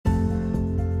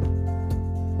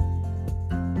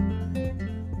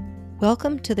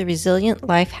Welcome to the Resilient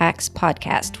Life Hacks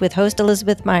podcast with host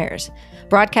Elizabeth Myers,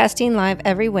 broadcasting live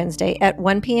every Wednesday at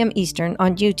 1 p.m. Eastern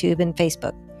on YouTube and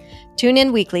Facebook. Tune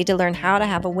in weekly to learn how to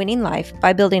have a winning life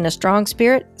by building a strong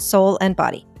spirit, soul, and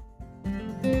body.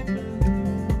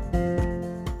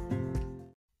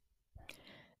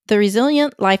 The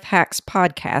Resilient Life Hacks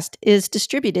podcast is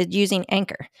distributed using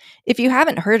Anchor. If you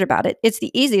haven't heard about it, it's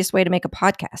the easiest way to make a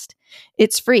podcast.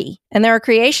 It's free, and there are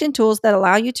creation tools that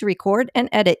allow you to record and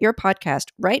edit your podcast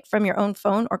right from your own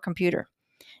phone or computer.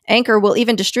 Anchor will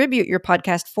even distribute your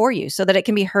podcast for you so that it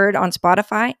can be heard on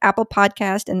Spotify, Apple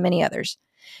Podcast, and many others.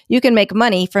 You can make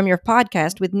money from your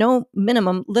podcast with no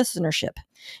minimum listenership.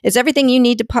 It's everything you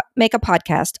need to make a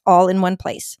podcast all in one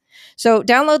place. So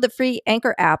download the free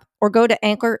Anchor app or go to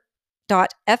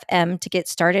anchor.fm to get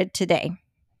started today.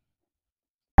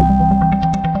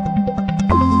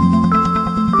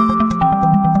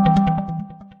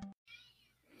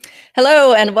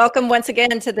 Hello, and welcome once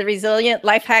again to the Resilient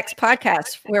Life Hacks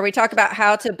podcast, where we talk about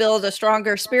how to build a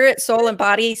stronger spirit, soul, and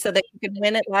body so that you can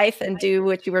win at life and do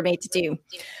what you were made to do.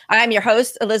 I'm your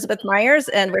host, Elizabeth Myers,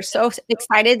 and we're so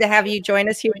excited to have you join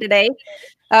us here today.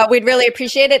 We'd really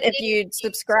appreciate it if you'd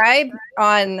subscribe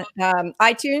on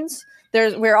iTunes.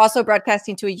 We're also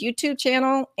broadcasting to a YouTube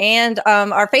channel and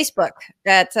our Facebook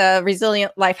at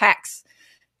Resilient Life Hacks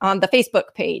on the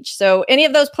Facebook page. So any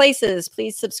of those places,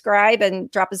 please subscribe and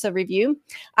drop us a review.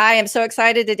 I am so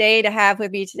excited today to have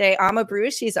with me today Amma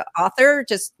Bruce. She's an author,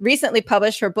 just recently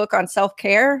published her book on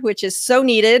self-care, which is so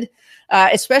needed,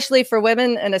 especially for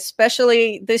women and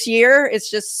especially this year. It's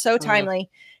just so timely.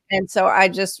 And so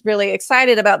I'm just really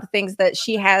excited about the things that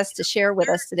she has to share with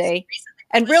us today.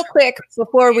 And real quick,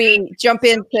 before we jump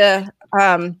into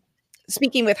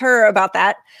speaking with her about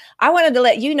that, I wanted to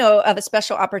let you know of a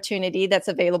special opportunity that's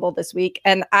available this week.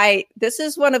 And this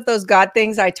is one of those God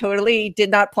things I totally did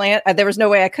not plan. There was no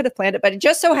way I could have planned it, but it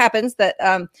just so happens that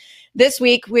this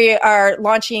week we are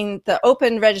launching the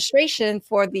open registration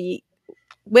for the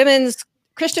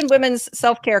Christian Women's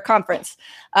Self-Care Conference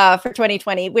for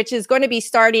 2020, which is going to be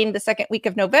starting the second week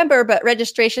of November, but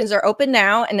registrations are open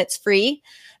now and it's free.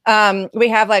 We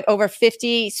have like over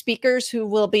 50 speakers who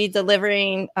will be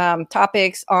delivering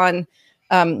topics on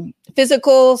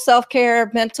physical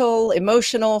self-care, mental,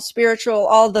 emotional, spiritual,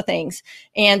 all the things.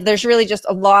 And there's really just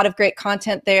a lot of great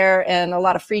content there and a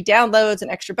lot of free downloads and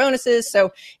extra bonuses.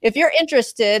 So if you're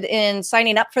interested in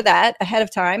signing up for that ahead of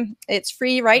time, it's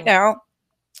free right now.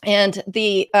 And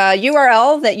the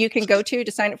URL that you can go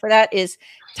to sign up for that is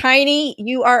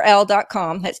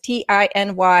tinyurl.com. That's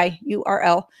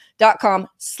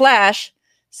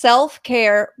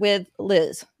tinyurl.com/self-care with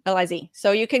Liz, L-I-Z.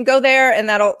 So you can go there and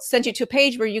that'll send you to a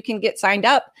page where you can get signed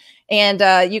up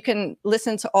and you can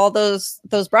listen to all those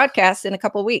broadcasts in a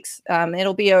couple of weeks.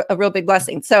 It'll be a real big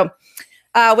blessing. So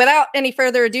without any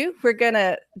further ado, we're going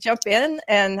to jump in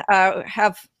and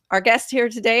have our guest here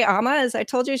today, Amma. As I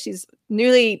told you, she's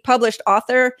newly published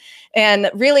author and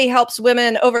really helps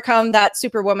women overcome that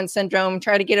superwoman syndrome,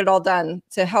 try to get it all done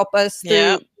to help us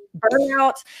through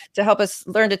burnout, to help us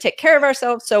learn to take care of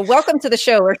ourselves. So welcome to the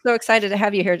show. We're so excited to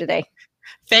have you here today.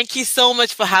 Thank you so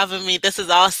much for having me. This is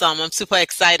awesome. I'm super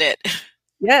excited.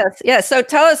 Yes. So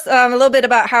tell us a little bit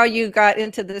about how you got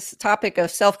into this topic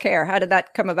of self-care. How did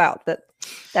that come about?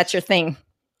 That's your thing?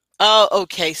 Oh,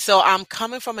 okay. So I'm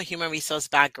coming from a human resource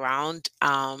background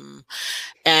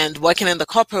and working in the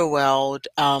corporate world.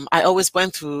 I always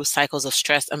went through cycles of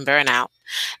stress and burnout,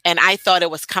 and I thought it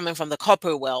was coming from the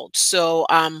corporate world. So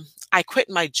I quit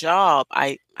my job.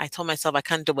 I told myself I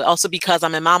can't do it. Also because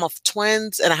I'm a mom of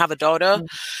twins and I have a daughter.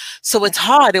 So it's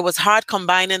hard. It was hard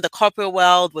combining the corporate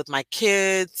world with my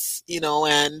kids,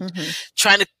 and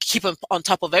trying to keep on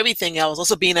top of everything else.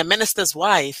 Also being a minister's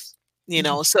wife.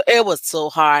 So it was so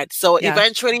hard. So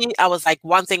eventually I was like,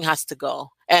 one thing has to go.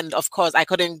 And of course I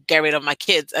couldn't get rid of my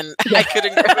kids and I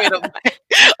couldn't get rid of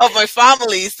my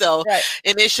family. So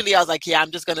initially I was like,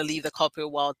 I'm just going to leave the corporate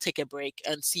world, take a break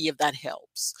and see if that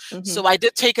helps. So I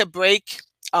did take a break.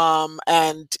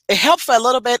 And it helped for a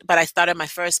little bit, but I started my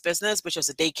first business, which was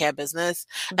a daycare business.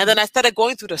 And then I started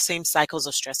going through the same cycles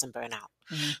of stress and burnout.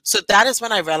 So that is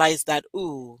when I realized that,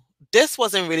 this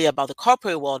wasn't really about the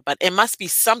corporate world, but it must be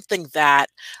something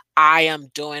that I am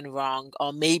doing wrong,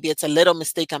 or maybe it's a little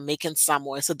mistake I'm making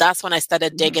somewhere. So that's when I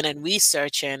started digging and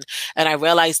researching, and I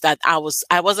realized that I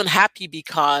wasn't happy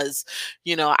because,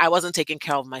 I wasn't taking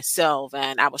care of myself,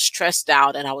 and I was stressed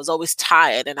out, and I was always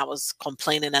tired, and I was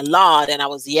complaining a lot, and I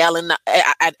was yelling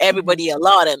at everybody a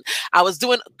lot, and I was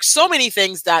doing so many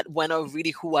things that were not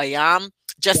really who I am,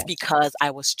 just because I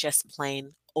was just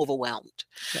plain overwhelmed.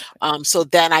 So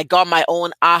then I got my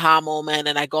own aha moment,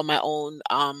 and I got my own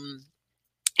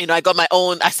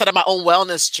I started my own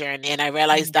wellness journey, and I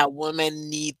realized that women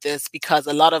need this because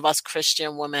a lot of us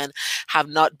Christian women have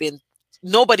not been,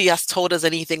 nobody has told us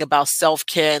anything about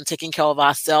self-care and taking care of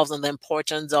ourselves and the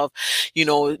importance of,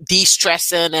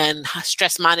 de-stressing and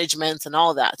stress management and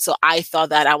all that. So I thought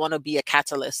that I want to be a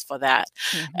catalyst for that.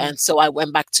 And so I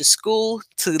went back to school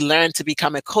to learn to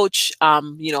become a coach.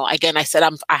 Again, I said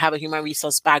I have a human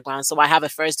resource background. So I have a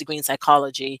first degree in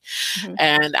psychology,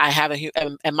 and I have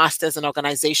a master's in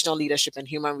organizational leadership and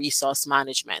human resource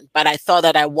management. But I thought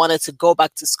that I wanted to go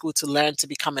back to school to learn to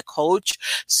become a coach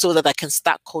so that I can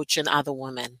start coaching other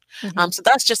women. So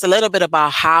that's just a little bit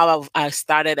about how I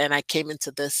started and I came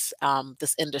into this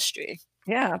this industry.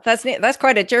 Yeah, that's neat. That's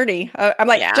quite a journey. I'm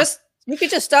like, you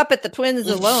could just stop at the twins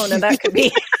alone, and that could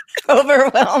be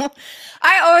overwhelmed.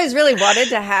 I always really wanted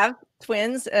to have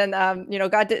twins, and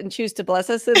God didn't choose to bless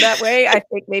us in that way. I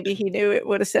think maybe He knew it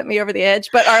would have sent me over the edge.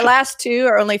 But our last two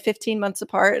are only 15 months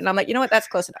apart, and I'm like, you know what? That's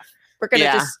close enough. We're gonna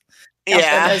just count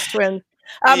them as twins.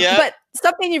 But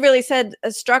something you really said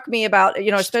struck me about,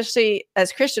 especially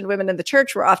as Christian women in the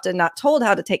church, we're often not told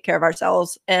how to take care of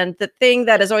ourselves. And the thing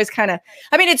that is always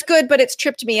it's good, but it's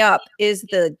tripped me up is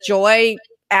the JOY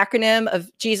acronym of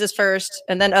Jesus first,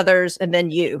 and then others, and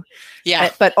then you.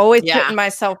 Yeah. But always putting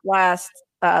myself last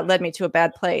led me to a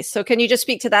bad place. So can you just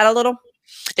speak to that a little?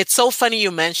 It's so funny you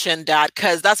mentioned that,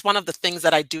 because that's one of the things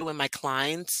that I do with my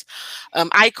clients.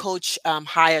 I coach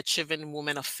high achieving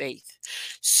women of faith.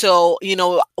 So,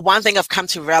 one thing I've come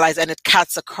to realize, and it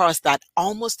cuts across, that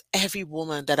almost every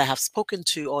woman that I have spoken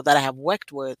to or that I have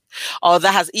worked with or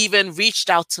that has even reached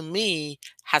out to me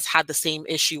has had the same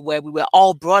issue, where we were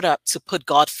all brought up to put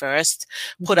God first,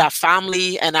 put our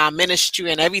family and our ministry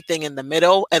and everything in the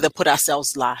middle, and then put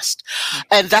ourselves last.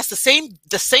 And that's the same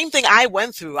thing I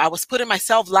went through. I was putting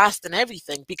myself last in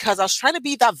everything because I was trying to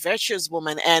be that virtuous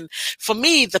woman. And for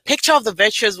me, the picture of the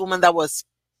virtuous woman that was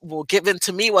given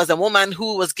to me was a woman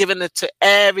who was giving it to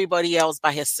everybody else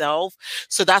by herself.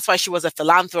 So that's why she was a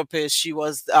philanthropist. She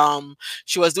was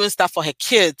doing stuff for her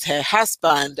kids, her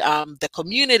husband, the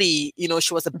community.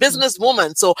 She was a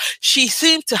businesswoman. So she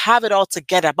seemed to have it all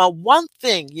together. But one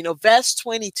thing, verse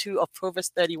 22 of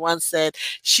Proverbs 31 said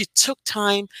she took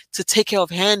time to take care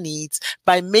of her needs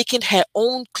by making her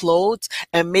own clothes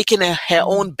and making her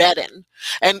own bedding.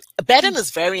 And bedding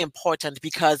is very important,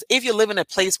 because if you live in a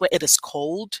place where it is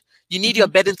cold, you need your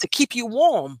bedding to keep you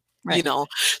warm. Right.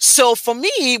 So for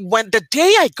me, when the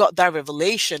day I got that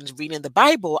revelation reading the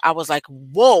Bible, I was like,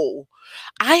 whoa,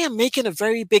 I am making a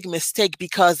very big mistake,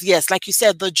 because yes, like you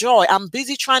said, the joy, I'm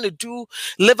busy trying to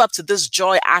live up to this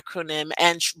joy acronym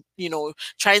and,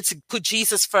 trying to put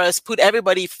Jesus first, put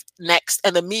everybody next,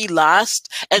 and then me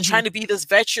last, and trying to be this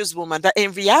virtuous woman. That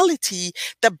in reality,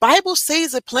 the Bible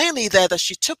says it plainly there that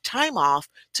she took time off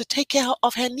to take care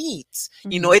of her needs.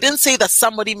 It didn't say that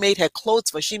somebody made her clothes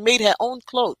for her. She made her own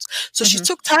clothes. So she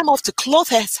took time off to clothe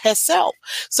herself.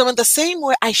 So in the same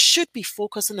way, I should be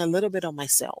focusing a little bit on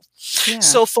myself. Yeah.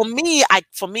 So for me,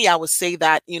 I would say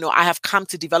that, I have come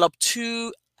to develop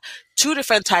two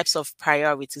different types of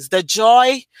priorities. The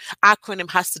JOY acronym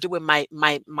has to do with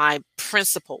my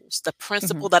principles, the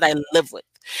principle that I live with.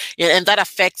 And that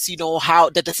affects, how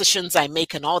the decisions I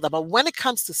make and all that. But when it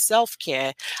comes to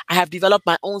self-care, I have developed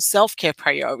my own self-care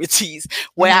priorities,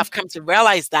 where I've come to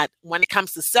realize that when it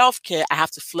comes to self-care, I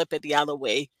have to flip it the other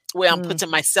way, where I'm putting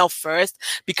myself first,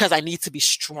 because I need to be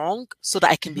strong so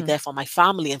that I can be there for my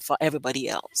family and for everybody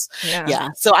else. Yeah.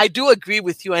 So I do agree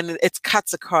with you, and it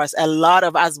cuts across. A lot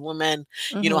of us women,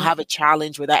 have a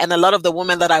challenge with that. And a lot of the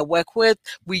women that I work with,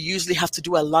 we usually have to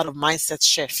do a lot of mindset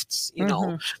shifts,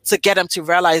 to get them to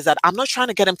realize that I'm not trying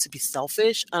to get them to be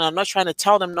selfish, and I'm not trying to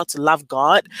tell them not to love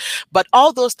God, but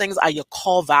all those things are your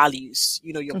core values,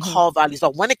 your core values.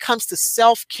 But when it comes to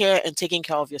self-care and taking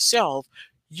care of yourself,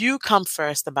 you come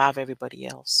first above everybody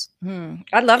else.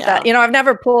 I love that. I've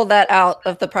never pulled that out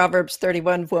of the Proverbs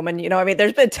 31 woman.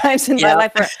 There's been times in my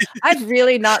life where I've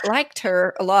really not liked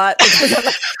her a lot because I'm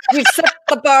like, you've set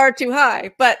the bar too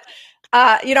high. But,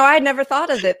 I never thought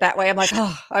of it that way. I'm like,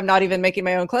 oh, I'm not even making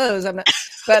my own clothes. I'm not,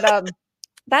 but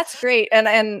that's great.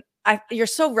 And you're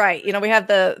so right. We have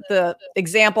the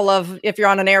example of, if you're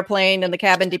on an airplane and the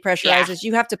cabin depressurizes,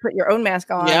 you have to put your own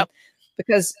mask on,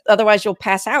 because otherwise you'll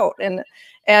pass out.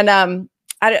 And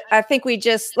I think we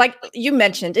just, like you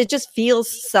mentioned, it just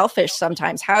feels selfish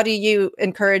sometimes. How do you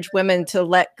encourage women to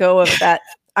let go of that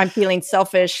I'm feeling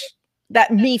selfish,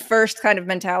 that me first kind of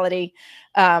mentality?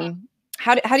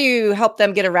 How do you help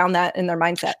them get around that in their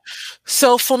mindset?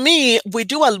 So for me, we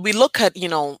look at,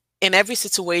 in every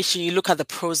situation, you look at the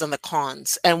pros and the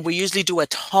cons, and we usually do a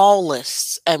tall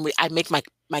list, and I make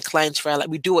my clients realize,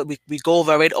 we do it, we go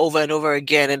over it over and over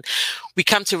again, and we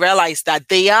come to realize that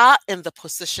they are in the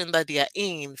position that they are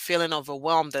in, feeling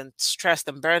overwhelmed and stressed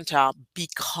and burnt out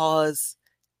because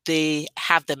they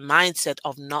have the mindset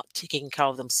of not taking care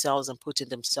of themselves and putting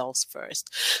themselves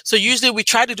first. So usually we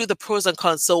try to do the pros and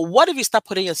cons. So what if you start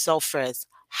putting yourself first?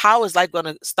 How is life going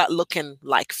to start looking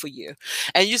like for you?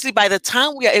 And usually by the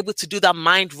time we are able to do that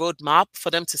mind roadmap for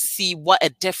them to see what a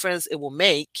difference it will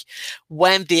make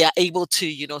when they are able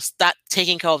to, start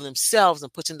taking care of themselves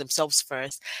and putting themselves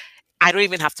first, I don't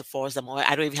even have to force them, or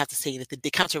I don't even have to say anything.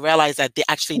 They come to realize that they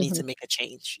actually need to make a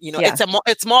change.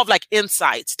 It's more of like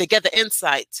insights. They get the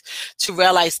insight to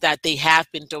realize that they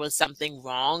have been doing something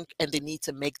wrong and they need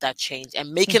to make that change.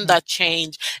 And making that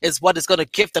change is what is going to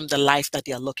give them the life that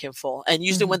they are looking for. And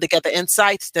usually when they get the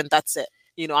insights, then that's it.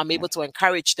 I'm able to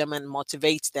encourage them and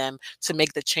motivate them to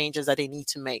make the changes that they need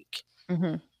to make.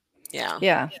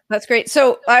 Yeah, that's great.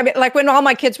 So I mean, like when all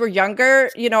my kids were younger,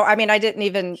 I didn't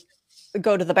even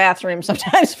go to the bathroom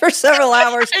sometimes for several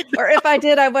hours, or if I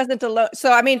did, I wasn't alone.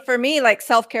 So, I mean, for me, like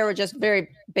self-care were just very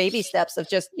baby steps of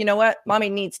just, you know what, mommy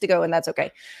needs to go and that's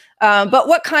okay. But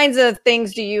what kinds of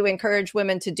things do you encourage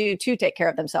women to do to take care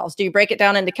of themselves? Do you break it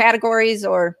down into categories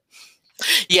or?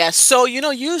 Yeah. So,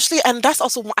 usually, and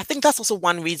I think that's also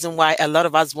one reason why a lot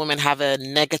of us women have a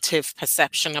negative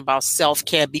perception about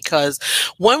self-care, because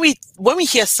when we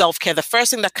hear self-care, the first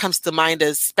thing that comes to mind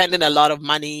is spending a lot of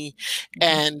money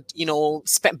and,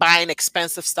 buying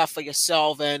expensive stuff for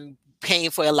yourself and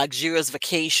paying for a luxurious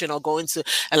vacation or going to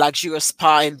a luxurious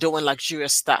spa and doing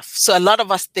luxurious stuff. So a lot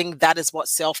of us think that is what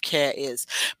self-care is.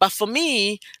 But for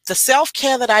me, the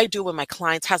self-care that I do with my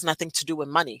clients has nothing to do with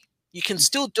money. You can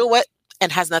still do it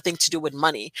and has nothing to do with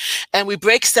money. And we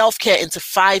break self-care into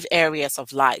 5 areas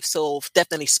of life. So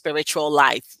definitely spiritual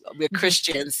life. We're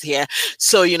Christians here.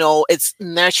 So, it's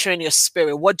nurturing your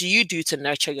spirit. What do you do to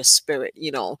nurture your spirit?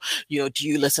 Do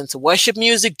you listen to worship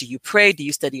music? Do you pray? Do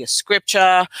you study a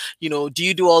scripture? Do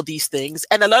you do all these things?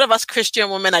 And a lot of us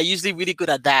Christian women are usually really good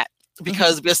at that,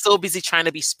 because we're so busy trying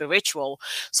to be spiritual.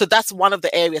 So that's one of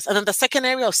the areas. And then the second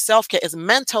area of self-care is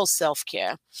mental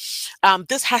self-care.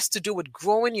 This has to do with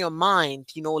growing your mind,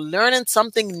 learning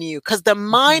something new, because the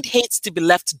mind hates to be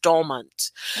left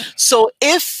dormant. So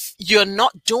if you're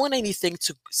not doing anything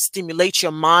to stimulate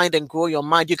your mind and grow your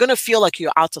mind, you're going to feel like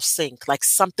you're out of sync, like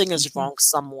something is wrong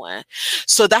somewhere.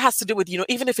 So that has to do with,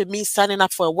 even if it means signing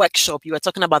up for a workshop, you were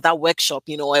talking about that workshop,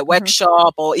 a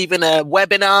workshop or even a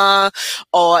webinar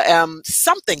or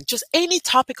something, just any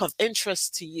topic of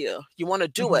interest to you, you want to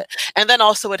do it. And then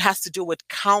also it has to do with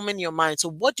calming your mind. So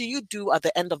what do you do at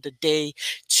the end of the day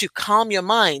to calm your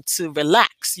mind, to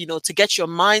relax, to get your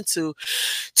mind to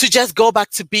just go back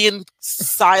to being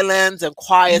silent and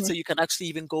quiet, so you can actually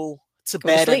even go to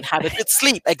bed and have a good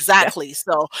sleep. Exactly. Yeah.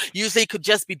 So usually it could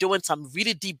just be doing some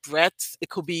really deep breaths. It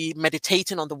could be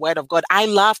meditating on the word of God. I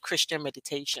love Christian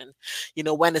meditation,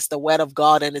 when it's the word of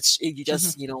God and you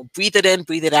just, breathe it in,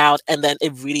 breathe it out. And then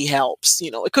it really helps.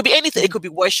 It could be anything. It could be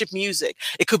worship music.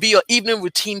 It could be your evening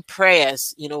routine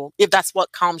prayers. If that's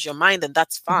what calms your mind, then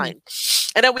that's fine.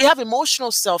 And then we have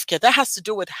emotional self-care. That has to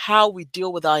do with how we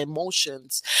deal with our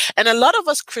emotions. And a lot of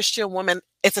us Christian women,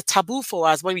 it's a taboo for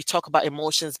us when we talk about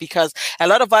emotions, because a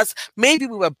lot of us, maybe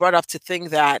we were brought up to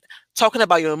think that talking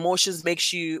about your emotions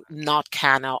makes you not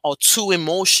carnal or too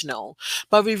emotional.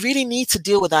 But we really need to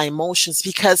deal with our emotions,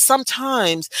 because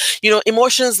sometimes,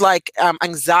 emotions like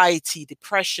anxiety,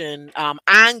 depression,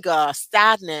 anger,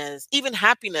 sadness, even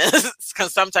happiness can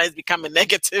sometimes become a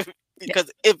negative.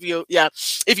 Because if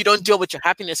you don't deal with your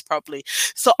happiness properly.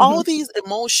 So all these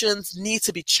emotions need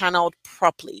to be channeled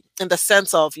properly, in the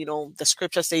sense of, the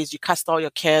scripture says you cast all your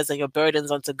cares and your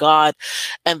burdens onto God,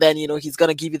 and then, he's going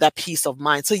to give you that peace of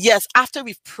mind. So yes, after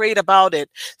we've prayed about it,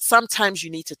 sometimes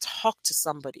you need to talk to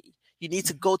somebody. You need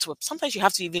to sometimes you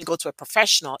have to even go to a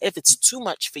professional if it's too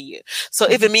much for you. So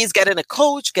if it means getting a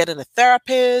coach, getting a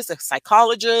therapist, a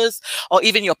psychologist, or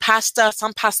even your pastor.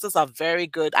 Some pastors are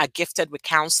gifted with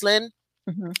counseling.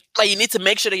 But you need to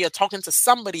make sure that you're talking to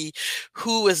somebody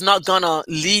who is not gonna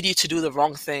lead you to do the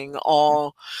wrong thing,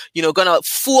 or, gonna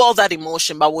fuel that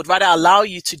emotion, but would rather allow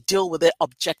you to deal with it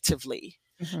objectively.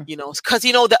 Because,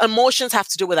 the emotions have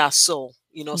to do with our soul.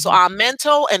 So our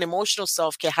mental and emotional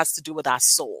self-care has to do with our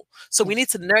soul. So we need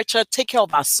to take care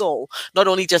of our soul, not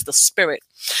only just the spirit.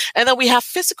 And then we have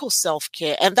physical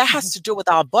self-care, and that has to do with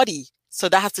our body. So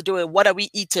that has to do with what are we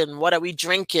eating? What are we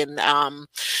drinking?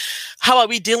 how are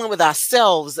we dealing with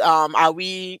ourselves? Are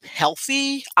we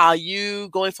healthy? Are you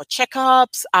going for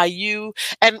checkups? Are you,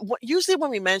 and usually when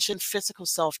we mention physical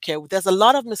self-care, there's a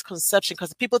lot of misconception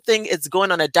because people think it's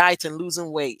going on a diet and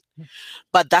losing weight,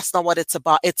 but that's not what it's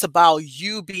about. It's about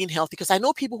you being healthy. Because I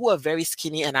know people who are very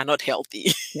skinny and are not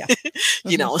healthy, Yeah.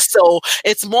 you know, so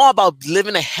it's more about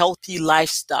living a healthy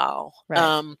lifestyle.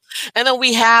 Right. And then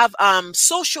we have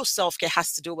social self-care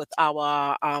has to do with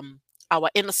our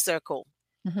inner circle.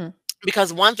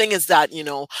 Because one thing is that, you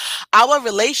know, our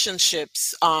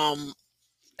relationships, a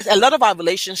lot of our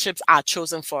relationships are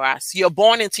chosen for us. You're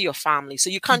born into your family,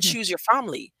 so you can't choose your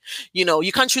family. You know,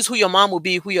 you can't choose who your mom will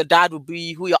be, who your dad will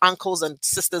be, who your uncles and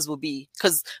sisters will be,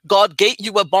 because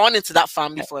you were born into that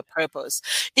family for a purpose.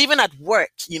 Even at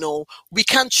work, you know, we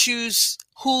can't choose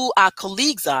who our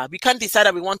colleagues are. We can't decide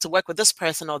that we want to work with this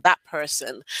person or that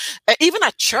person. Even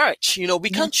at church, you know,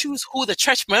 we can't choose who the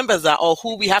church members are or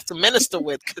who we have to minister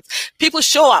with, because people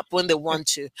show up when they want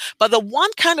to. But the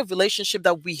one kind of relationship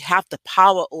that we have the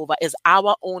power over is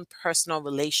our own personal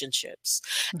relationships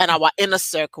and our inner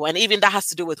circle. And even that has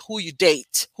to do with who you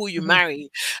date, who you marry,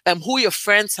 who your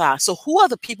friends are. So who are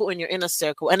the people in your inner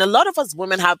circle? And a lot of us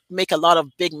women make a lot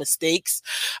of big mistakes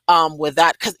with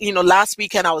that. Because, you know, last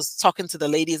weekend I was talking to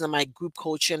the ladies in my group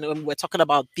coaching, and we're talking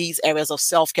about these areas of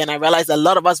self-care. And I realized a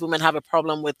lot of us women have a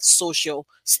problem with social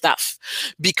stuff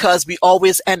because we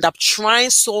always end up trying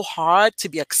so hard to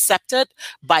be accepted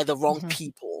by the wrong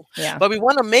people. Yeah. But we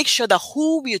want to make sure that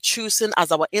who we are choosing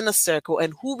as our inner circle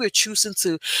and who we're choosing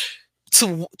to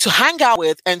hang out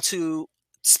with and to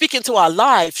speak into our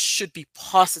life should be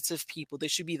positive people. They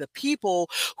should be the people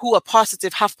who are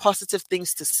positive, have positive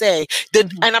things to say.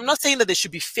 And I'm not saying that they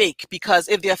should be fake, because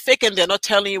if they're fake and they're not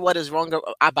telling you what is wrong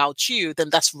about you,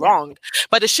 then that's wrong.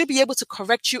 But they should be able to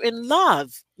correct you in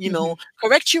love. You know,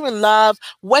 correct you in love,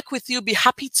 work with you, be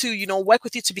happy to, you know, work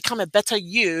with you to become a better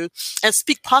you and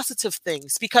speak positive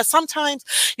things. Because sometimes,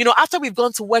 you know, after we've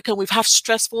gone to work and we've had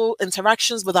stressful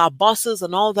interactions with our bosses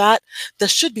and all that, there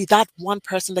should be that one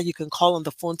person that you can call on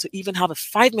the phone to even have a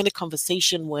 5-minute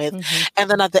conversation with. And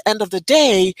then at the end of the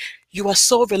day, you are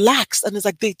so relaxed. And it's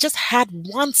like they just had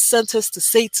one sentence to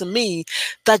say to me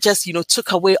that just, you know,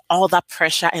 took away all that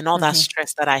pressure and all that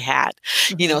stress that I had.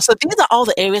 You know, so these are all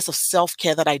the areas of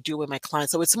self-care that I do with my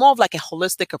clients. So it's more of like a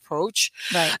holistic approach.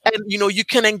 Right. And, you know, you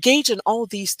can engage in all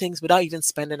these things without even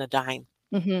spending a dime.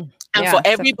 And Yeah, for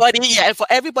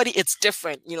everybody, it's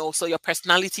different, you know, so your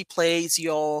personality plays,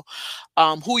 your,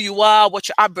 who you are, what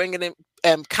your upbringing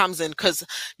comes in, because,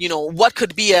 you know, what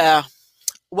could be a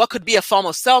form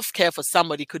of self-care for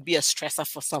somebody could be a stressor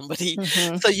for somebody.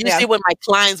 So usually with my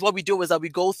clients, what we do is that we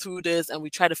go through this and we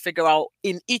try to figure out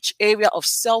in each area of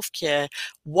self-care,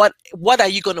 what are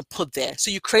you going to put there?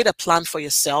 So you create a plan for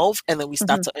yourself and then we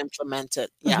start to implement it.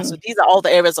 Yeah. So these are all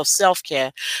the areas of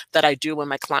self-care that I do with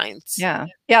my clients. Yeah.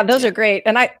 Yeah. Those are great.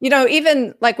 And I, you know,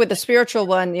 even like with the spiritual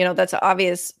one, you know, that's an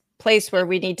obvious place where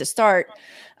we need to start.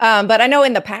 But I know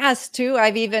in the past too,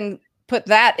 I've even put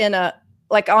that in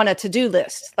on a to-do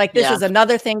list. Like this is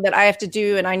another thing that I have to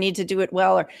do and I need to do it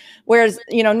well. Or whereas,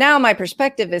 you know, now my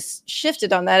perspective is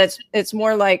shifted on that. It's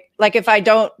more like if I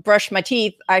don't brush my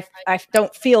teeth, I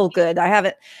don't feel good. I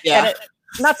haven't,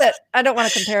 not that I don't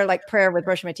want to compare like prayer with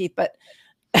brushing my teeth, but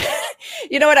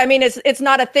you know what I mean? It's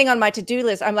not a thing on my to-do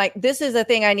list. I'm like, this is a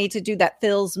thing I need to do that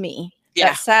fills me,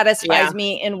 that satisfies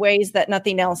me in ways that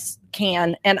nothing else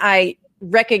can. And I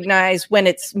recognize when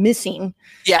it's missing.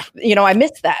 Yeah. You know, I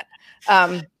miss that.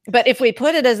 But if we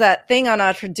put it as that thing on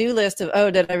our to-do list of,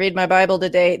 oh, did I read my Bible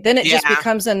today? Then it just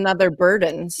becomes another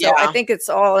burden. So I think it's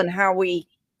all in how we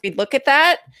look at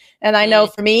that. And I know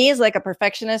for me, as like a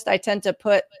perfectionist, I tend to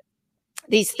put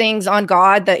these things on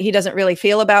God that he doesn't really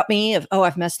feel about me of, oh,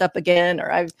 I've messed up again,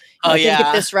 or I didn't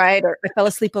get this right, or I fell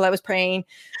asleep while I was praying,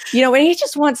 you know, when he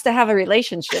just wants to have a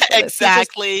relationship.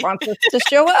 Exactly. He wants us to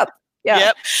show up. Yeah.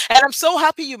 Yep. And I'm so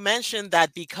happy you mentioned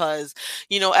that because,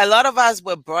 you know, a lot of us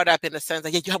were brought up in the sense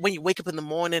that when you wake up in the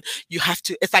morning, you have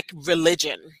to, it's like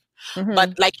religion.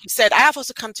 But like you said, I have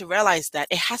also come to realize that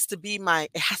it has to be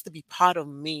part of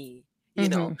me. You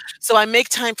know, so I make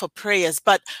time for prayers,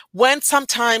 but when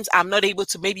sometimes I'm not able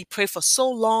to maybe pray for so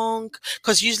long,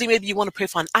 because usually maybe you want to pray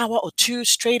for an hour or two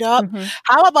straight up.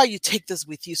 How about you take this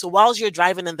with you? So while you're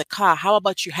driving in the car, how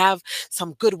about you have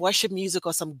some good worship music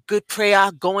or some good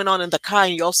prayer going on in the car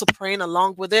and you're also praying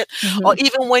along with it? Or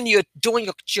even when you're doing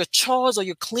your chores or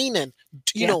you're cleaning,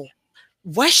 you know,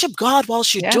 worship God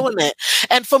whilst you're doing it.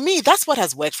 And for me, that's what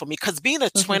has worked for me, because being a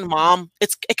twin mom,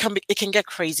 it can get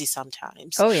crazy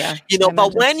sometimes. Oh yeah. You know,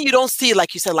 but when you don't see,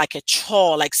 like you said, like a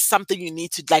chore, like something you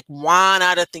need to, like one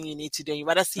other thing you need to do, you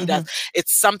rather see that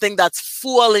it's something that's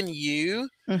fueling you,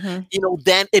 you know,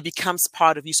 then it becomes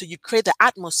part of you. So you create the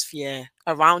atmosphere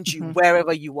around you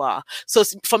wherever you are. So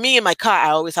for me, in my car, I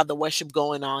always have the worship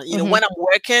going on. You know, when I'm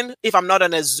working, if I'm not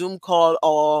on a Zoom call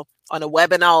or on a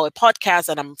webinar or a podcast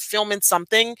and I'm filming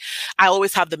something, I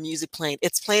always have the music playing.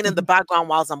 It's playing in the background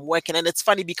whilst I'm working. And it's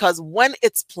funny because when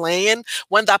it's playing,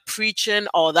 when that preaching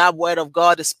or that word of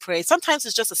God is praying, sometimes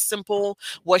it's just a simple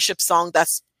worship song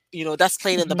that's, you know, that's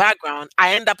playing in the background.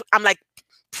 I'm like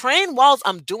praying whilst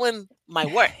I'm doing my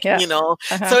work, you know,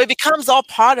 so it becomes all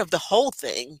part of the whole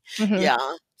thing. Yeah.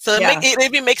 So it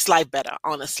maybe makes life better,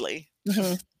 honestly.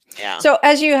 Yeah. So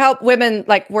as you help women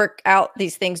like work out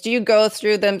these things, do you go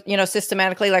through them, you know,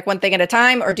 systematically, like one thing at a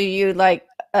time, or do you like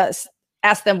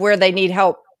ask them where they need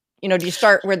help? You know, do you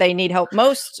start where they need help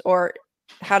most, or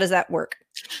how does that work?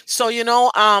 So, you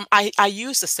know, I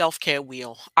use the self-care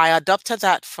wheel. I adopted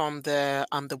that from the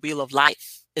Wheel of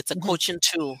Life. It's a coaching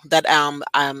tool that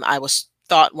I was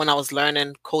taught when I was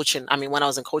learning coaching. I mean, when I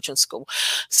was in coaching school.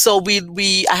 So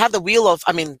I have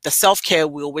the self-care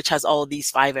wheel, which has all these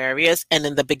 5 areas. And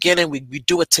in the beginning, we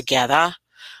do it together,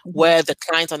 where the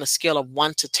client on a scale of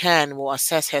 1 to 10 will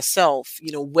assess herself,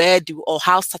 you know,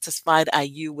 how satisfied are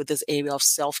you with this area of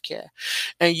self-care?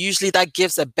 And usually that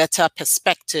gives a better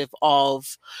perspective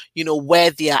of, you know, where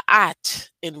they are at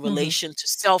in relation to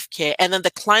self-care. And then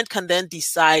the client can then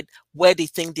decide where they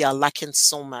think they are lacking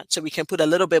so much. So we can put a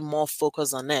little bit more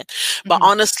focus on it. But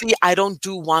honestly, I don't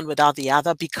do one without the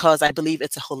other, because I believe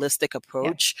it's a holistic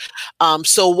approach.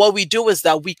 So what we do is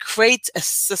that we create a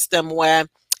system where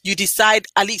you decide,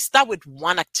 at least start with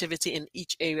one activity in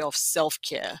each area of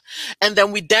self-care. And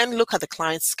then we then look at the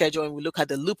client's schedule and we look at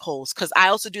the loopholes, because I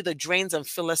also do the drains and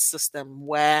fillers system,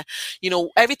 where, you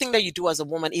know, everything that you do as a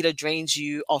woman either drains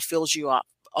you or fills you up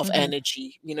of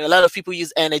energy. You know, a lot of people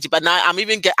use energy, but now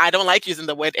I don't like using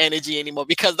the word energy anymore,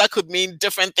 because that could mean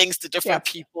different things to different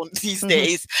people these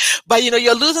days. But, you know,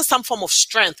 you're losing some form of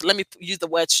strength. Let me use the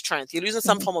word strength. You're losing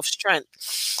some form of strength.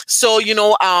 So, you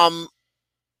know,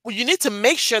 you need to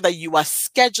make sure that you are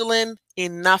scheduling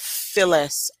enough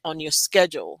fillers on your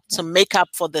schedule to make up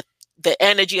for the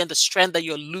energy and the strength that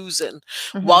you're losing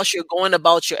whilst you're going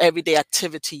about your everyday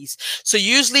activities. So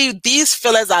usually these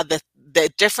fillers are the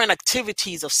different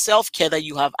activities of self-care that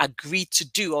you have agreed to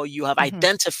do, or you have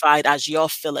identified as your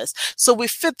fillers. So we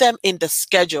fit them in the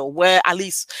schedule, where at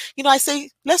least, you know, I say,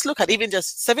 let's look at even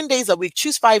just 7 days a week,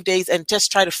 choose 5 days and just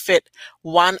try to fit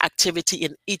one activity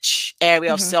in each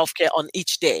area of self-care on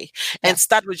each day, and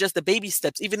start with just the baby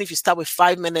steps. Even if you start with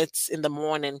 5 minutes in the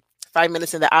morning, 5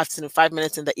 minutes in the afternoon, 5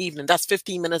 minutes in the evening, that's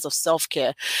 15 minutes of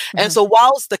self-care. And so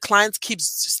whilst the client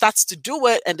starts to do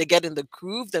it and they get in the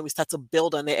groove, then we start to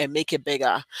build on it and make it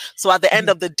bigger. So at the end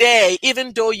of the day,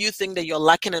 even though you think that you're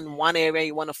lacking in one area,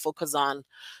 you want to focus on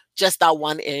just that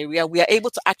one area, we are able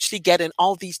to actually get in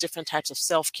all these different types of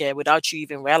self-care without you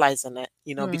even realizing it,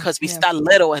 you know, because we start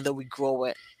little and then we grow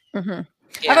it.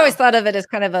 I've always thought of it as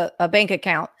kind of a bank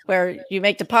account where you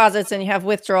make deposits and you have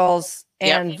withdrawals.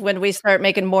 And when we start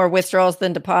making more withdrawals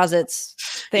than deposits,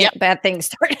 bad things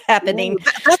start happening.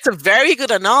 Ooh, that's a very good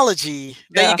analogy.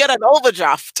 Then you get an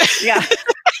overdraft.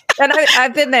 And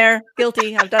I've been there,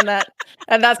 guilty. I've done that.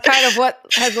 And that's kind of what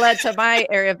has led to my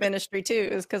area of ministry too,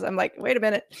 is because I'm like, wait a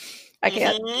minute, I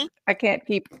can't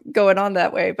keep going on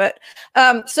that way. But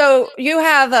so you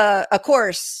have a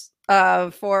course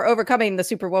for overcoming the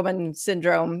Superwoman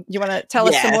syndrome. You want to tell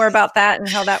us some more about that and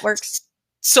how that works?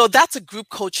 So that's a group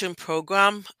coaching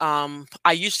program.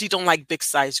 I usually don't like big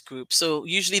size groups. So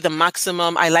usually the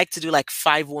maximum, I like to do like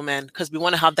 5 women, because we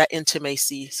want to have that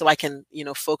intimacy so I can, you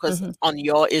know, focus on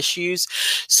your issues.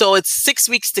 So it's 6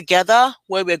 weeks together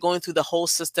where we're going through the whole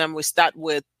system. We start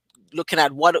with looking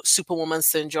at what Superwoman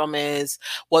syndrome is,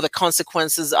 what the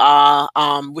consequences are,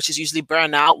 which is usually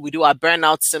burnout. We do our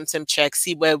burnout symptom check,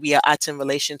 see where we are at in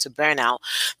relation to burnout.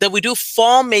 Then we do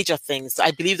 4 major things.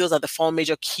 I believe those are the 4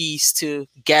 major keys to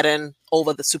getting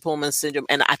over the Superwoman syndrome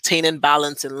and attaining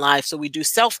balance in life. So we do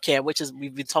self-care, which is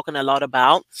we've been talking a lot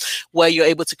about, where you're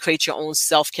able to create your own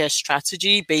self-care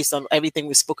strategy based on everything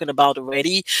we've spoken about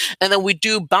already. And then we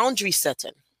do boundary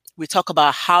setting. We talk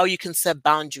about how you can set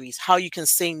boundaries, how you can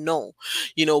say no,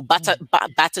 you know,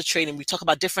 batter training. We talk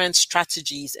about different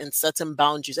strategies and certain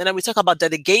boundaries. And then we talk about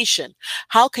delegation.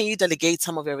 How can you delegate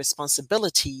some of your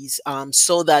responsibilities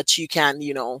so that you can,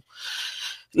 you know,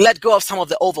 let go of some of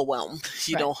the overwhelm,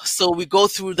 Right. know. So we go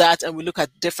through that and we look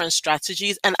at different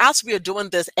strategies. And as we are doing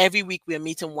this every week, we are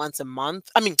meeting once a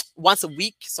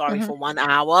week, for 1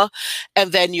 hour.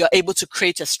 And then you're able to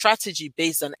create a strategy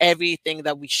based on everything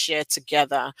that we share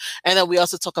together. And then we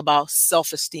also talk about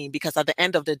self-esteem, because at the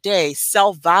end of the day,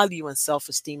 self-value and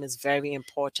self-esteem is very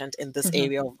important in this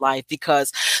area of life,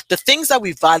 because the things that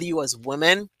we value as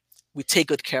women, we take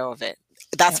good care of it.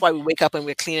 That's why we wake up and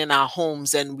we're cleaning our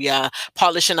homes and we are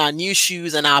polishing our new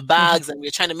shoes and our bags and we're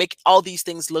trying to make all these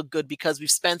things look good because we've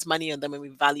spent money on them and we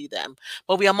value them.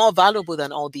 But we are more valuable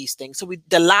than all these things. So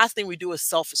the last thing we do is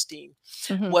self-esteem,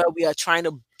 where we are trying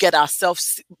to get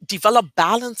ourselves, develop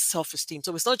balanced self-esteem.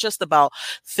 So it's not just about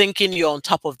thinking you're on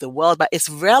top of the world, but it's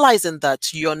realizing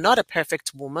that you're not a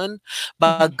perfect woman,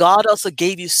 but God also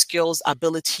gave you skills,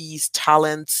 abilities,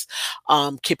 talents,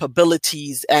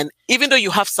 capabilities. And even though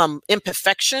you have some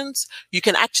imperfections, you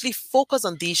can actually focus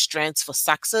on these strengths for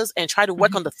success and try to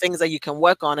work on the things that you can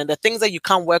work on. And the things that you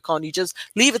can't work on, you just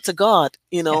leave it to God,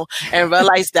 and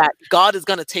realize that God is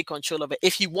going to take control of it.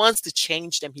 If he wants to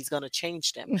change them, he's going to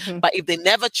change them. But if they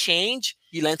never change,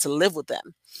 you learn to live with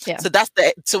them.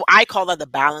 So I call that the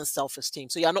balanced self-esteem.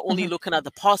 So you're not only looking at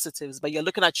the positives, but you're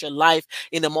looking at your life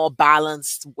in a more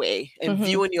balanced way and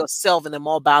viewing yourself in a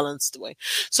more balanced way.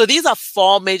 So these are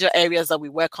 4 major areas that we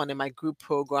work on in my group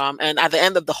program. And at the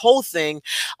end of the whole thing,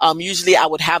 usually I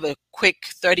would have a quick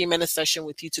 30-minute session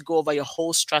with you to go over your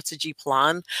whole strategy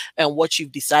plan and what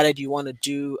you've decided you want to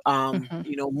do,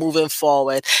 moving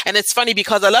forward. And it's funny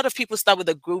because a lot of people start with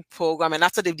a group program, and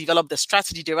after they've developed the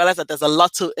strategy, they realize that there's a lot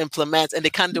to implement and they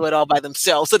can't do it all by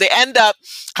themselves. So they end up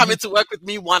coming to work with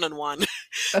me one-on-one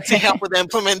to help with the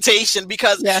implementation,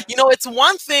 because, it's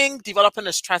one thing developing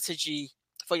a strategy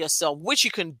for yourself, which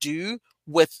you can do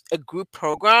with a group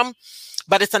program,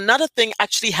 but it's another thing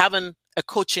actually having a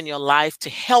coach in your life to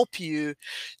help you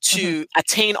to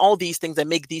attain all these things and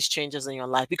make these changes in your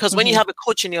life. Because when you have a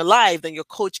coach in your life, then your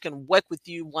coach can work with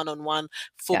you one-on-one,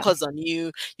 focus on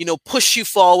you, push you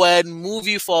forward, move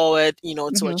you forward,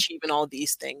 to achieving all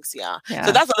these things. So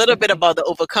that's a little bit about the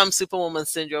Overcome Superwoman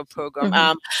Syndrome program.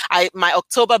 My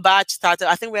October batch started,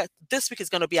 I think this week is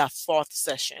going to be our 4th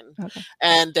session.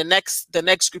 And the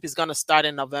next group is going to start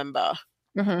in November.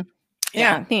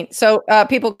 Yeah, neat. So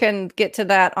people can get to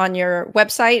that on your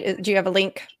website. Do you have a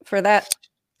link for that?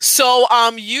 So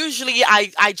usually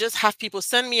I just have people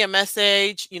send me a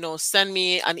message, send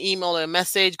me an email or a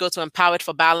message, go to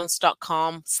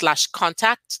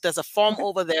empoweredforbalance.com/contact. There's a form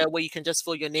over there where you can just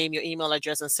fill your name, your email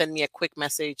address, and send me a quick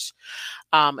message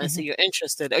and say you're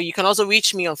interested. Or you can also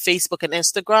reach me on Facebook and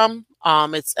Instagram.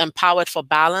 It's Empowered for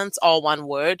Balance, all one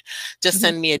word. Just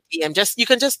send me a DM. You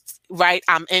can just write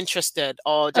I'm interested,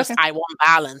 or just I want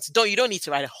balance. You don't need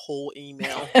to write a whole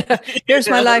email. Here's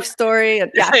my life story.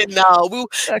 No,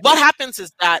 what happens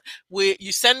is that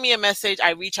you send me a message, I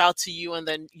reach out to you, and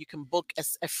then you can book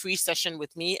a free session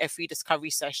with me, a free discovery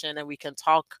session, and we can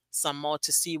talk some more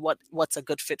to see what's a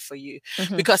good fit for you.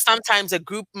 Because sometimes a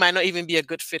group might not even be a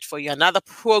good fit for you. Another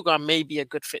program may be a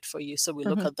good fit for you. So we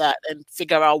look at that and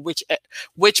figure out which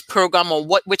program or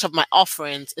which of my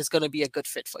offerings is going to be a good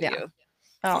fit for you.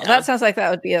 Oh, that sounds like that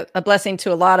would be a blessing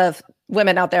to a lot of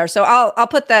women out there. So I'll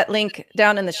put that link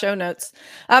down in the show notes.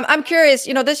 I'm curious,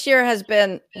 this year has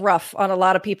been rough on a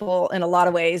lot of people in a lot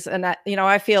of ways. And that,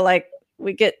 I feel like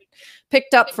we get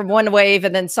picked up from one wave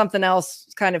and then something else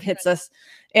kind of hits us.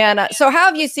 And so how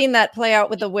have you seen that play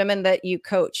out with the women that you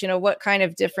coach? What kind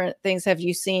of different things have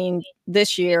you seen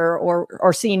this year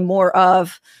or seen more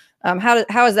of?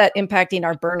 How is that impacting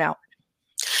our burnout?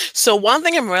 So one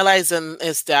thing I'm realizing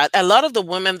is that a lot of the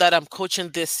women that I'm coaching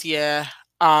this year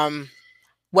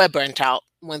were burnt out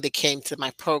when they came to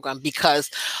my program because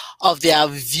of their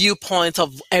viewpoint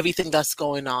of everything that's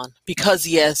going on. Because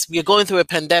yes, we're going through a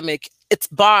pandemic. It's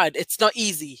bad. It's not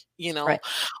easy,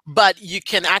 but you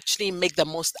can actually make the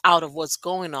most out of what's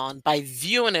going on by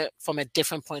viewing it from a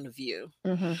different point of view.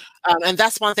 And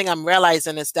that's one thing I'm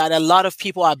realizing is that a lot of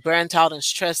people are burnt out and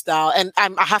stressed out. And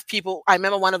I have people, I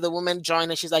remember one of the women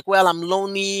joined and she's like, well, I'm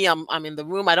lonely. I'm in the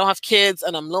room. I don't have kids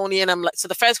and I'm lonely. And I'm like, so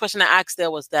the first question I asked there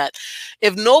was that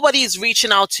if nobody is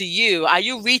reaching out to you, are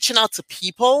you reaching out to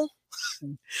people?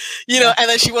 And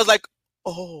then she was like,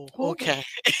 oh, okay.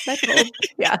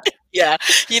 Yeah. Yeah.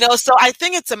 So I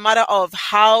think it's a matter of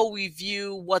how we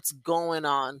view what's going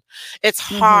on. It's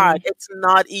hard. It's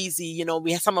not easy.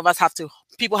 Some of us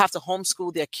people have to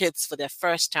homeschool their kids for their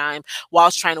first time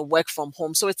whilst trying to work from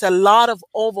home. So it's a lot of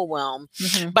overwhelm.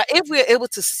 But if we're able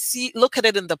to look at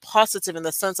it in the positive, in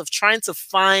the sense of trying to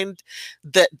find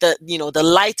the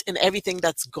light in everything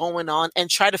that's going on and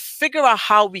try to figure out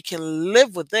how we can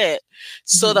live with it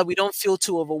so that we don't feel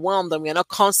too overwhelmed and we're not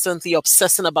constantly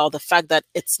obsessing about the fact that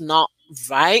it's not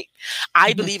right.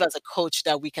 I believe as a coach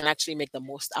that we can actually make the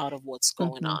most out of what's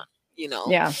going on.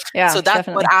 Yeah. So that's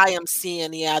definitely what I am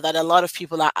seeing. Yeah, that a lot of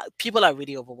people are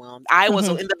really overwhelmed. I was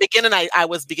in the beginning. I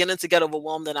was beginning to get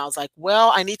overwhelmed, and I was like,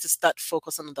 well, I need to start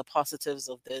focusing on the positives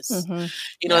of this.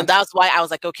 And that's why I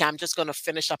was like, okay, I'm just going to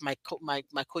finish up my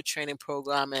coach training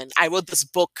program, and I wrote this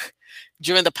book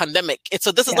during the pandemic.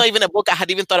 So this is not even a book I had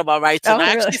even thought about writing.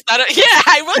 I actually started. Yeah,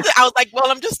 I wrote it. I was like,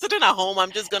 well, I'm just sitting at home.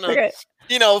 I'm just gonna.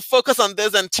 Focus on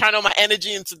this and channel my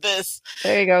energy into this.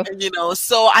 There you go.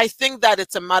 So I think that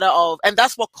it's a matter of, and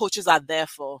that's what coaches are there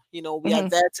for. We are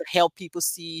there to help people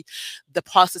see the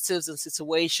positives in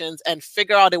situations and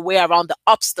figure out a way around the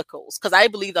obstacles. Because I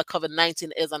believe that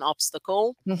COVID-19 is an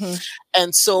obstacle.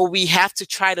 And so we have to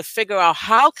try to figure out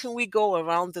how can we go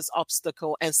around this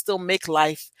obstacle and still make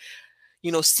life,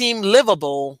 seem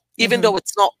livable. Even though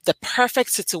it's not the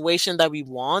perfect situation that we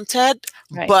wanted,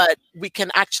 but we can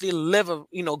actually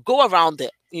go around it,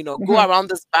 go around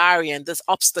this barrier and this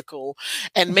obstacle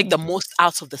and make the most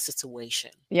out of the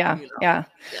situation. Yeah.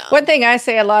 One thing I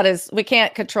say a lot is we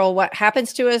can't control what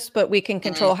happens to us, but we can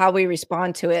control how we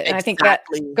respond to it. And I think that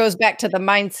goes back to the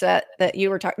mindset that you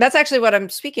were talking. That's actually what I'm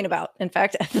speaking about. In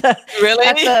fact, at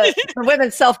the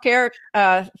Women's Self-Care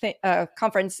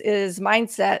conference is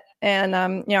mindset. And,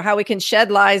 how we can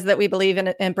shed lies that we believe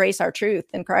in, embrace our truth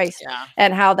in Christ,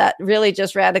 and how that really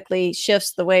just radically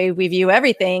shifts the way we view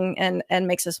everything and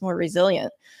makes us more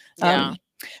resilient.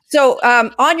 So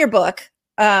on your book,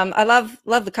 I love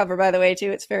the cover, by the way, too.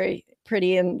 It's very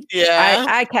pretty and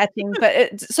eye-catching.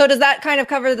 But so does that kind of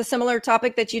cover the similar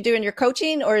topic that you do in your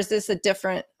coaching, or is this a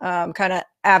different kind of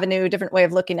avenue, different way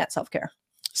of looking at self-care?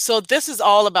 So this is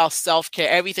all about self-care,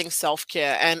 everything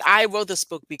self-care. And I wrote this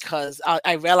book because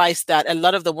I realized that a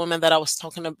lot of the women that I was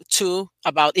talking to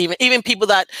about, even people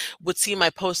that would see my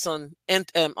posts on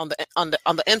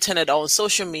the internet or on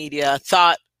social media,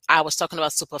 thought I was talking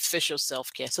about superficial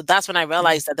self-care. So that's when I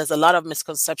realized that there's a lot of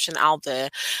misconception out there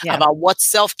about what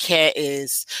self-care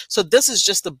is. So this is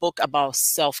just a book about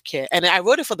self-care. And I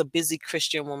wrote it for the busy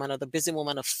Christian woman or the busy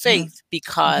woman of faith,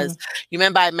 because you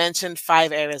remember I mentioned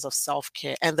 5 areas of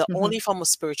self-care, and the only form of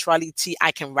spirituality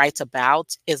I can write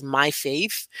about is my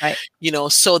faith.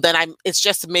 So then it's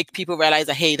just to make people realize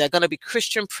that, hey, there are going to be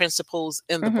Christian principles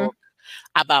in the book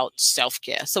about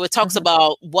self-care. So it talks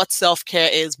about what self-care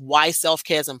is, why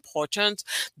self-care is important.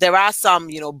 There are some,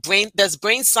 there's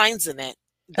brain science in it.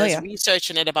 There's research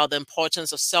in it about the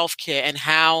importance of self-care and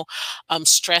how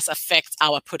stress affects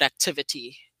our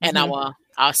productivity and our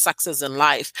success in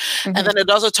life. And then it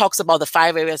also talks about the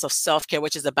 5 areas of self-care,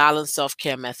 which is the balanced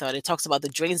self-care method. It talks about the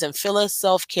drains and fillers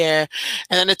self-care.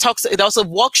 And then it also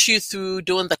walks you through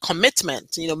doing the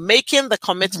commitment, making the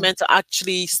commitment to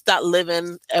actually start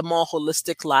living a more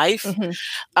holistic life.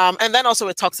 And then also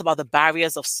it talks about the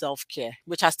barriers of self-care,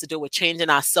 which has to do with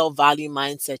changing our self-value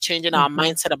mindset, changing our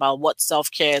mindset about what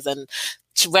self-care is, and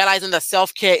realizing that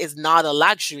self-care is not a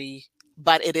luxury,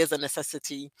 but it is a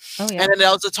necessity. And then it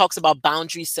also talks about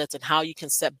boundary sets and how you can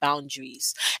set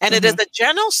boundaries. And it is a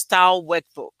journal style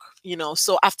workbook,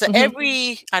 so after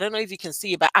every, I don't know if you can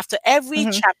see, but after every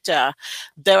chapter,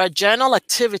 there are journal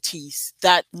activities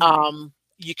that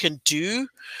you can do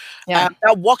that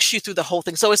walks you through the whole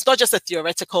thing. So it's not just a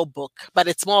theoretical book, but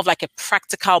it's more of like a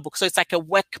practical book. So it's like a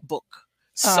workbook.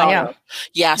 So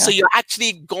so you're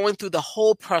actually going through the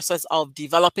whole process of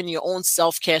developing your own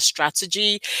self-care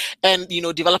strategy and,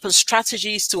 developing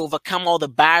strategies to overcome all the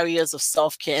barriers of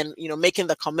self-care and, making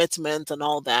the commitment and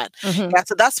all that.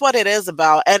 So that's what it is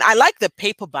about. And I like the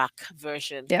paperback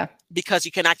version because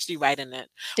you can actually write in it.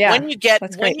 When you get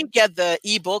the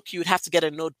ebook, you would have to get a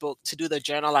notebook to do the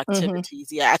journal activities.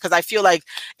 Because I feel like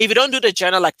if you don't do the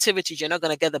journal activities, you're not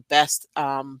going to get the best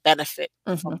benefit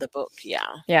from the book.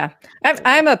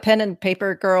 I'm a pen and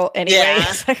paper girl anyway.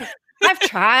 I've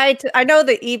tried to, I know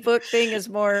the ebook thing is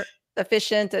more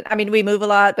efficient. And I mean, we move a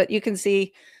lot, but you can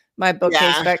see my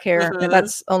bookcase back here. And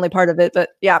that's only part of it.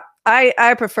 But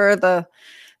I prefer the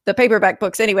paperback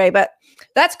books anyway. But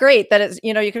that's great that it's,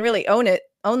 you can really own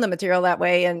the material that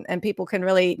way, and people can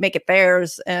really make it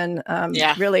theirs and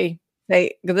really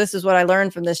okay, this is what I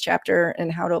learned from this chapter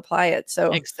and how to apply it.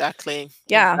 So exactly.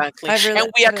 yeah, Exactly. I've really,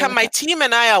 And we I are really like my that. team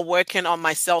and I are working on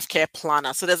my self-care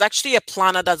planner. So there's actually a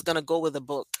planner that's going to go with the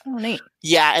book. Oh, neat.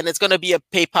 Yeah, and it's going to be a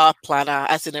paper planner,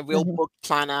 as in a real Mhm. book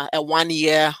planner, a 1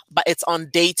 year, but it's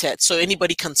undated. So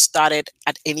anybody can start it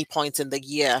at any point in the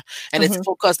year. And it's Mhm.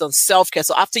 focused on self-care.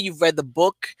 So after you've read the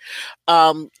book,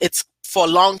 it's for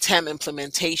long-term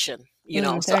implementation. So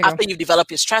There you go. after you've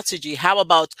developed your strategy, how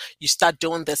about you start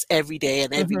doing this every day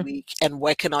and every Mhm. week and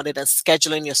working on it and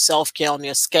scheduling your self-care on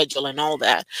your schedule and all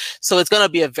that. So it's going to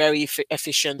be a very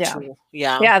efficient Yeah. tool.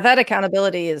 Yeah. Yeah, that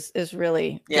accountability is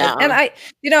really good. Yeah. And I,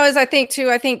 as I think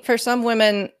too, I think for some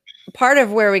women, part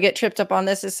of where we get tripped up on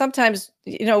this is sometimes,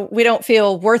 we don't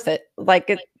feel worth it.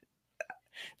 Like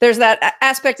there's that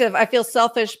aspect of I feel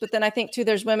selfish, but then I think too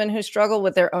there's women who struggle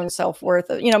with their own self-worth,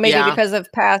 maybe Yeah. because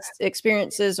of past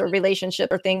experiences or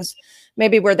relationship or things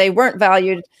maybe where they weren't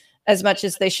valued as much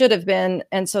as they should have been,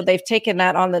 and so they've taken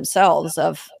that on themselves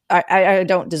of I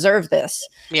don't deserve this.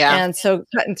 Yeah. And so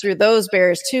cutting through those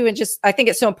barriers too, and just I think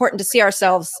it's so important to see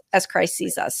ourselves as Christ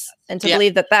sees us and to Yep.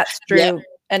 believe that that's true Yep.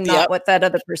 and not what that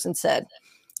other person said.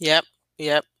 Yep.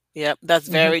 Yep. Yep. That's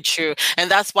very true.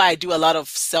 And that's why I do a lot of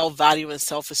self-value and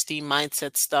self-esteem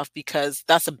mindset stuff, because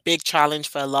that's a big challenge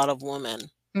for a lot of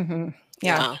women.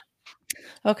 Yeah.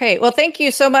 Okay. Well, thank you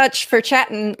so much for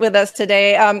chatting with us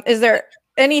today. Is there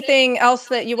anything else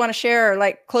that you want to share,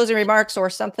 like closing remarks or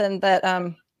something that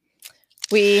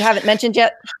we haven't mentioned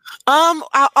yet? All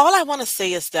I want to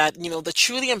say is that, the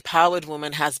truly empowered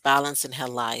woman has balance in her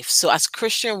life. So as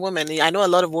Christian women, I know a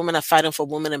lot of women are fighting for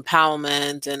women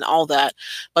empowerment and all that.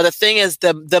 But the thing is,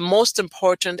 the most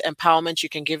important empowerment you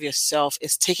can give yourself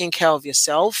is taking care of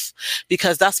yourself,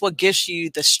 because that's what gives you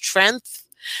the strength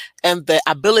and the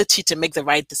ability to make the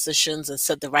right decisions and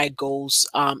set the right goals,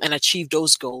 and achieve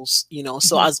those goals,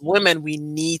 So as women, we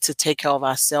need to take care of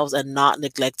ourselves and not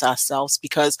neglect ourselves,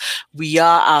 because we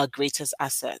are our greatest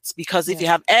assets. Because if you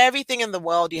have everything in the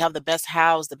world, you have the best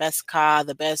house, the best car,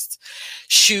 the best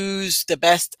shoes, the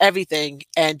best everything,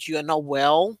 and you are not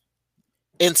well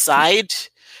inside,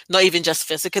 not even just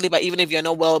physically, but even if you're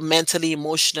not well mentally,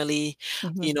 emotionally,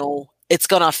 it's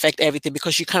going to affect everything,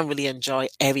 because you can't really enjoy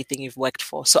everything you've worked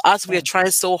for. So as we are trying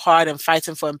so hard and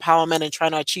fighting for empowerment and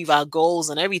trying to achieve our goals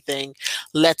and everything,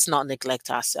 let's not neglect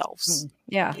ourselves.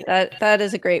 Yeah, that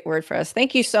is a great word for us.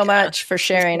 Thank you so much for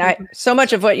sharing. So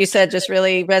much of what you said just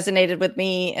really resonated with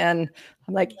me, and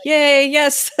I'm like, yay,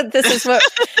 yes, this is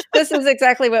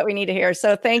exactly what we need to hear.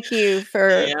 So thank you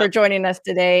for joining us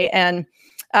today. And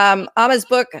Amma's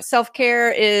book,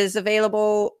 Self-Care, is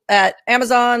available at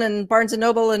Amazon and Barnes &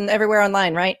 Noble and everywhere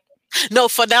online, right? No,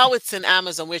 for now it's in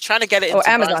Amazon. We're trying to get it into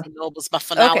Amazon. Barnes & Nobles, but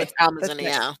for now it's Amazon,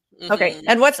 yeah. Okay.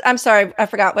 And I'm sorry, I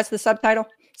forgot. What's the subtitle?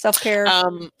 Self-Care?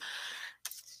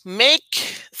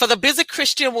 For the busy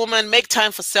Christian woman, make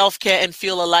time for self-care and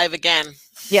feel alive again.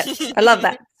 Yes, I love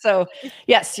that. So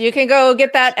yes, you can go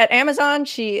get that at Amazon.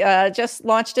 She just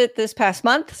launched it this past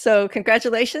month. So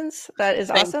congratulations. That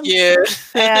is awesome. Thank you.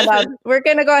 And we're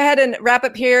going to go ahead and wrap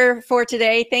up here for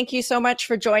today. Thank you so much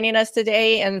for joining us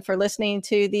today and for listening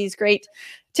to these great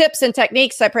tips and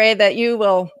techniques. I pray that you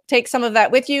will take some of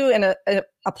that with you and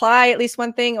apply at least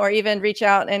one thing, or even reach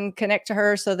out and connect to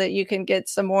her so that you can get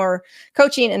some more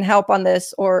coaching and help on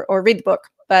this, or read the book.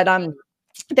 But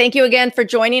thank you again for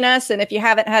joining us. And if you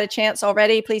haven't had a chance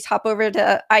already, please hop over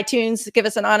to iTunes, give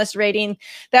us an honest rating.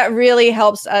 That really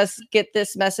helps us get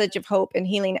this message of hope and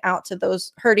healing out to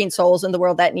those hurting souls in the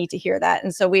world that need to hear that.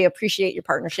 And so we appreciate your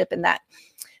partnership in that.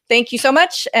 Thank you so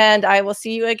much. And I will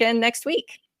see you again next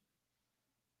week.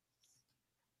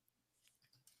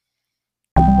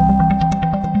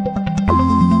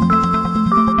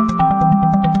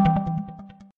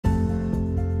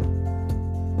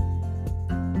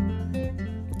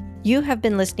 You have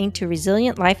been listening to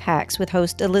Resilient Life Hacks with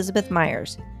host Elizabeth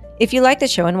Myers. If you like the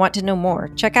show and want to know more,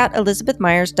 check out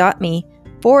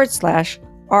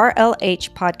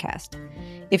elizabethmyers.me/RLH podcast.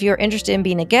 If you're interested in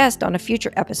being a guest on a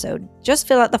future episode, just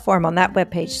fill out the form on that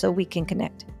webpage so we can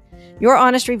connect. Your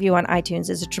honest review on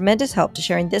iTunes is a tremendous help to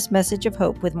sharing this message of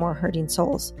hope with more hurting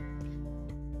souls.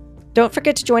 Don't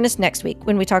forget to join us next week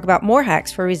when we talk about more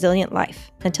hacks for resilient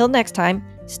life. Until next time,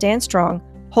 stand strong,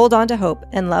 hold on to hope,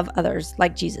 and love others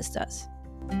like Jesus does.